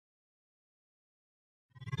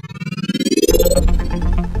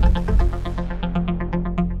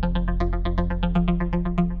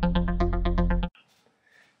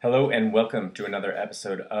Hello and welcome to another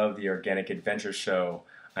episode of the Organic Adventure Show.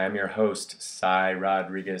 I am your host, Cy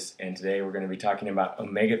Rodriguez, and today we're going to be talking about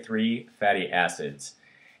omega-3 fatty acids.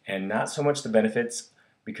 And not so much the benefits,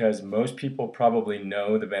 because most people probably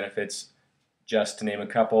know the benefits, just to name a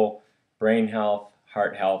couple: brain health,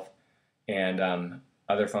 heart health, and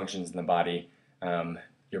other functions in the body.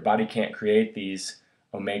 Your body can't create these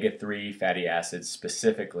omega-3 fatty acids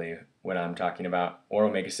specifically when I'm talking about, or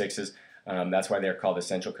omega-6s. That's why they're called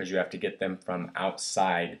essential, because you have to get them from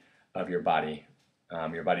outside of your body.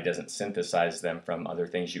 Your body doesn't synthesize them from other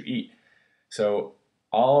things you eat. So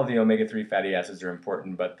all of the omega-3 fatty acids are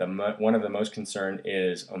important, but one of the most concerned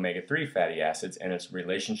is omega-3 fatty acids and its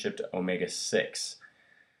relationship to omega-6.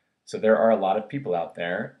 So there are a lot of people out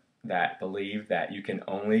there that believe that you can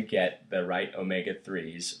only get the right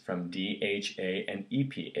omega-3s from DHA and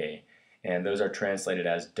EPA. And those are translated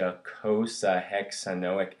as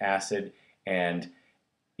docosahexaenoic acid and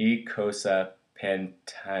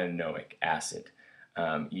eicosapentaenoic acid,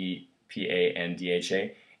 EPA and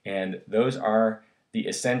DHA. And those are the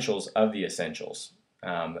essentials of the essentials.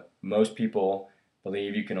 Most people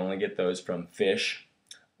believe you can only get those from fish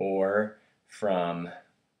or from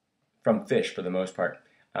fish for the most part.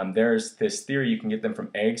 There's this theory you can get them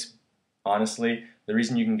from eggs. Honestly, the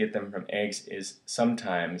reason you can get them from eggs is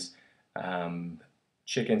sometimes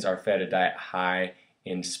chickens are fed a diet high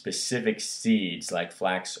in specific seeds like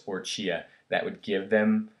flax or chia that would give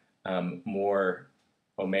them more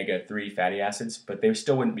omega-3 fatty acids, but they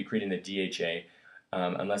still wouldn't be creating the DHA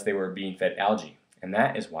unless they were being fed algae. And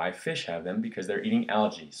that is why fish have them, because they're eating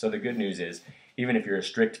algae. So the good news is, even if you're a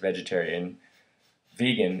strict vegetarian,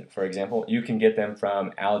 vegan, for example, you can get them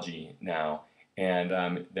from algae now.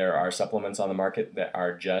 And there are supplements on the market that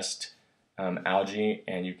are just algae,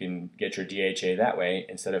 and you can get your DHA that way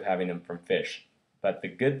instead of having them from fish. But the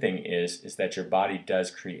good thing is that your body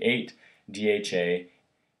does create DHA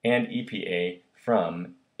and EPA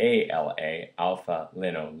from ALA,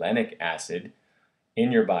 alpha-linolenic acid,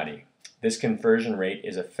 in your body. This conversion rate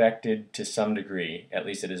is affected to some degree, at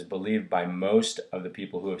least it is believed by most of the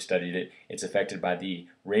people who have studied it. It's affected by the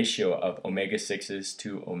ratio of omega-6s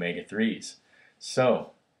to omega-3s.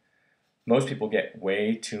 So most people get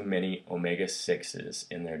way too many omega-6s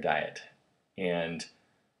in their diet. And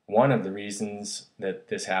one of the reasons that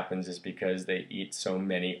this happens is because they eat so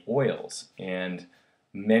many oils. And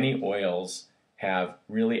many oils have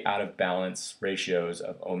really out of balance ratios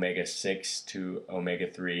of omega-6 to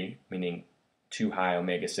omega-3, meaning too high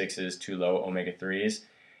omega-6s, too low omega-3s.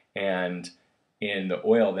 And in the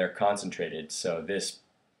oil, they're concentrated. So this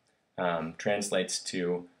translates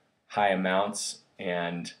to high amounts,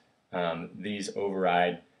 and these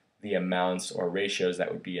override the amounts or ratios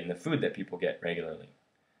that would be in the food that people get regularly.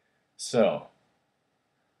 So,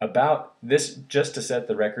 about this, just to set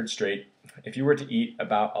the record straight, if you were to eat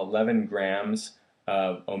about 11 grams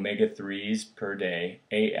of omega-3s per day,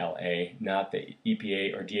 ALA, not the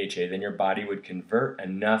EPA or DHA, then your body would convert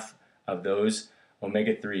enough of those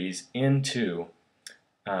omega-3s into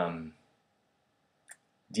DHA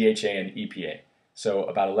and EPA. So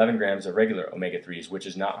about 11 grams of regular omega-3s, which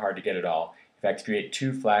is not hard to get at all. In fact, if you ate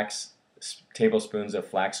 2 tablespoons of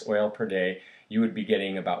flax oil per day, you would be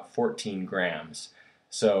getting about 14 grams.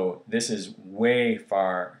 So this is way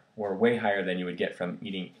higher than you would get from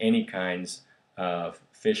eating any kinds of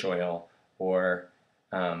fish oil or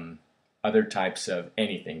other types of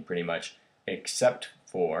anything, pretty much, except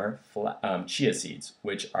for chia seeds,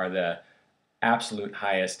 which are the absolute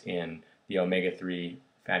highest in the omega-3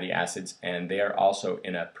 fatty acids, and they are also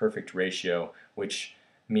in a perfect ratio, which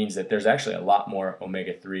means that there's actually a lot more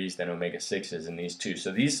omega-3s than omega-6s in these two.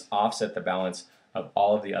 So these offset the balance of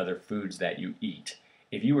all of the other foods that you eat.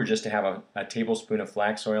 If you were just to have a tablespoon of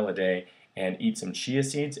flax oil a day and eat some chia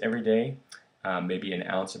seeds every day, maybe an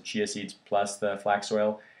ounce of chia seeds plus the flax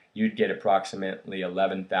oil, you'd get approximately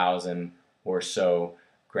 11,000 or so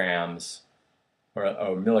grams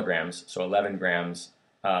or milligrams, so 11 grams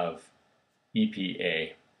of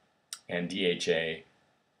EPA and DHA,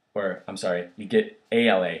 or I'm sorry, you get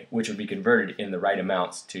ALA, which would be converted in the right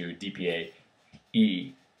amounts to DHA,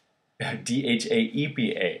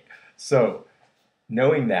 EPA. So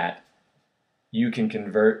knowing that, you can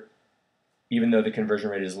convert, even though the conversion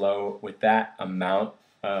rate is low, with that amount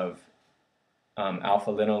of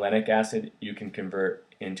alpha-linolenic acid, you can convert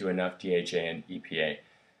into enough DHA and EPA.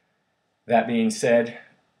 That being said,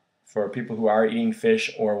 for people who are eating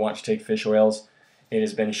fish or want to take fish oils, it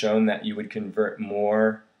has been shown that you would convert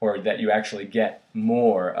more, or that you actually get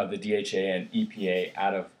more of the DHA and EPA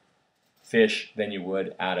out of fish than you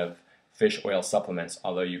would out of fish oil supplements,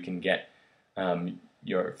 although you can get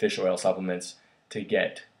your fish oil supplements to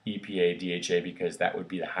get EPA, DHA, because that would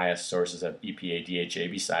be the highest sources of EPA, DHA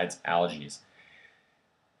besides algae.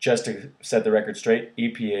 Just to set the record straight,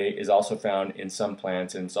 EPA is also found in some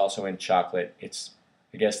plants, and it's also in chocolate. It's,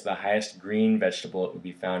 I guess, the highest green vegetable it would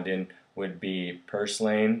be found in would be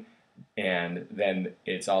purslane, and then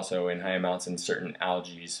it's also in high amounts in certain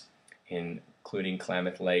algae, including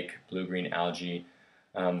Klamath Lake, blue-green algae.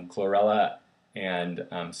 Chlorella and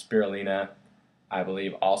spirulina, I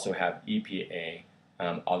believe, also have EPA,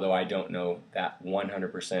 although I don't know that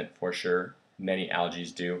 100% for sure. Many algae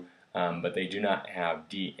do. But they do not have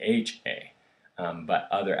DHA, but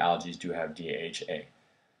other algae do have DHA.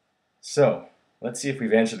 So let's see if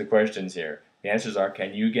we've answered the questions here. The answers are,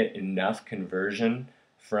 can you get enough conversion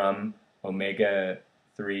from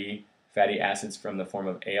omega-3 fatty acids from the form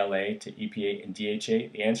of ALA to EPA and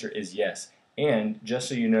DHA? The answer is yes. And just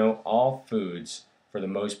so you know, all foods, for the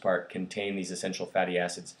most part, contain these essential fatty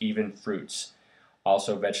acids, even fruits.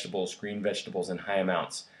 Also vegetables, green vegetables in high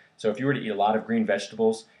amounts. So if you were to eat a lot of green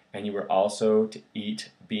vegetables, and you were also to eat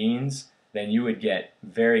beans, then you would get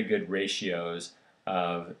very good ratios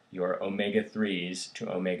of your omega-3s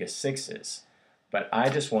to omega-6s. But I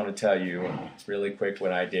just want to tell you really quick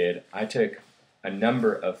what I did. I took a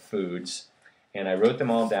number of foods and I wrote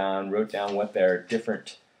them all down, wrote down what their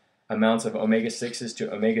different amounts of omega-6s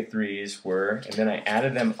to omega-3s were, and then I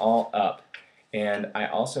added them all up. And I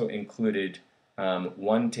also included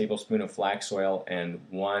 1 tablespoon of flax oil and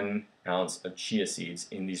 1 ounce of chia seeds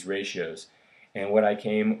in these ratios. And what I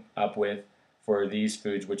came up with for these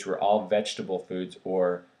foods, which were all vegetable foods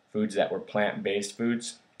or foods that were plant-based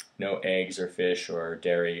foods, no eggs or fish or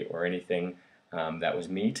dairy or anything that was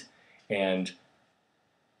meat, and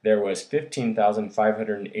there was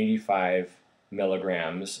 15,585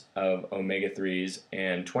 milligrams of omega-3s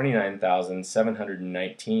and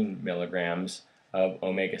 29,719 milligrams of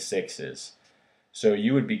omega-6s. So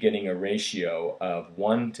you would be getting a ratio of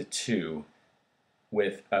 1 to 2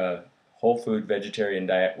 with a whole food vegetarian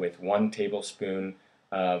diet with 1 tablespoon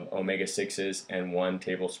of omega-6s and 1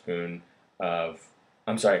 tablespoon of,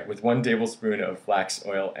 with 1 tablespoon of flax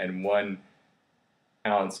oil and 1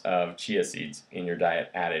 ounce of chia seeds in your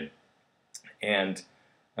diet added. And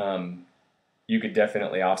you could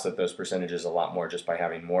definitely offset those percentages a lot more just by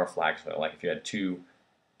having more flax oil. Like if you had 2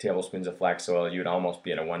 tablespoons of flax oil, you'd almost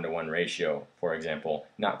be at a 1-to-1 ratio, for example.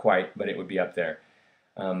 Not quite, but it would be up there.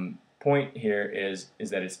 Point here is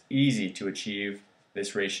that it's easy to achieve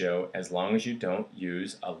this ratio as long as you don't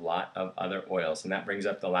use a lot of other oils. And that brings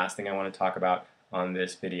up the last thing I want to talk about on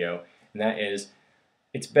this video, and that is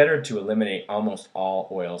it's better to eliminate almost all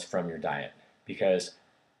oils from your diet because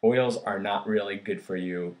oils are not really good for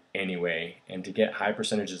you anyway, and to get high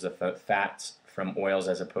percentages of fats from oils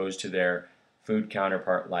as opposed to their food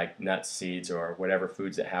counterpart like nuts, seeds, or whatever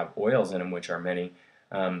foods that have oils in them, which are many,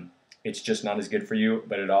 it's just not as good for you,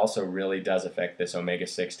 but it also really does affect this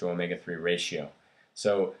omega-6 to omega-3 ratio.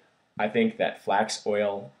 So I think that flax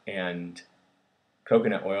oil and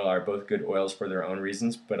coconut oil are both good oils for their own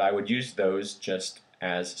reasons, but I would use those just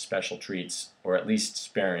as special treats, or at least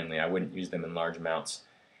sparingly. I wouldn't use them in large amounts.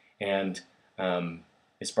 And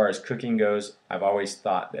as far as cooking goes, I've always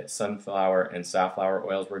thought that sunflower and safflower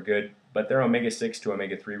oils were good, but their omega-6 to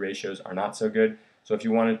omega-3 ratios are not so good. So if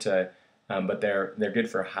you wanted to, but they're good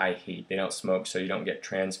for high heat. They don't smoke, so you don't get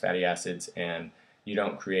trans fatty acids, and you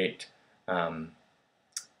don't create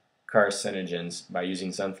carcinogens by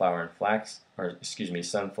using sunflower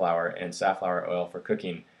and safflower oil for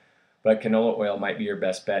cooking. But canola oil might be your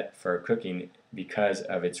best bet for cooking because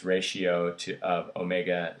of its ratio of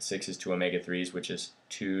omega-6s to omega-3s, which is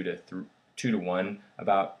 2 to 1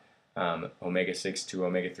 about omega-6 to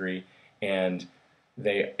omega-3, and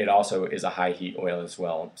it also is a high heat oil as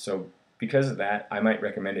well. So because of that, I might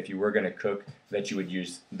recommend if you were going to cook that you would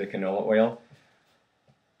use the canola oil.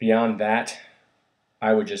 Beyond that,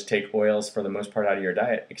 I would just take oils for the most part out of your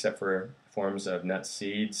diet, except for forms of nuts,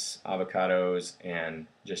 seeds, avocados, and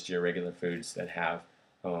just your regular foods that have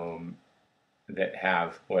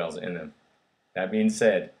oils in them. That being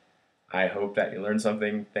said, I hope that you learned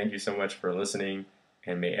something. Thank you so much for listening,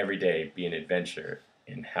 and may every day be an adventure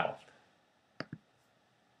in health.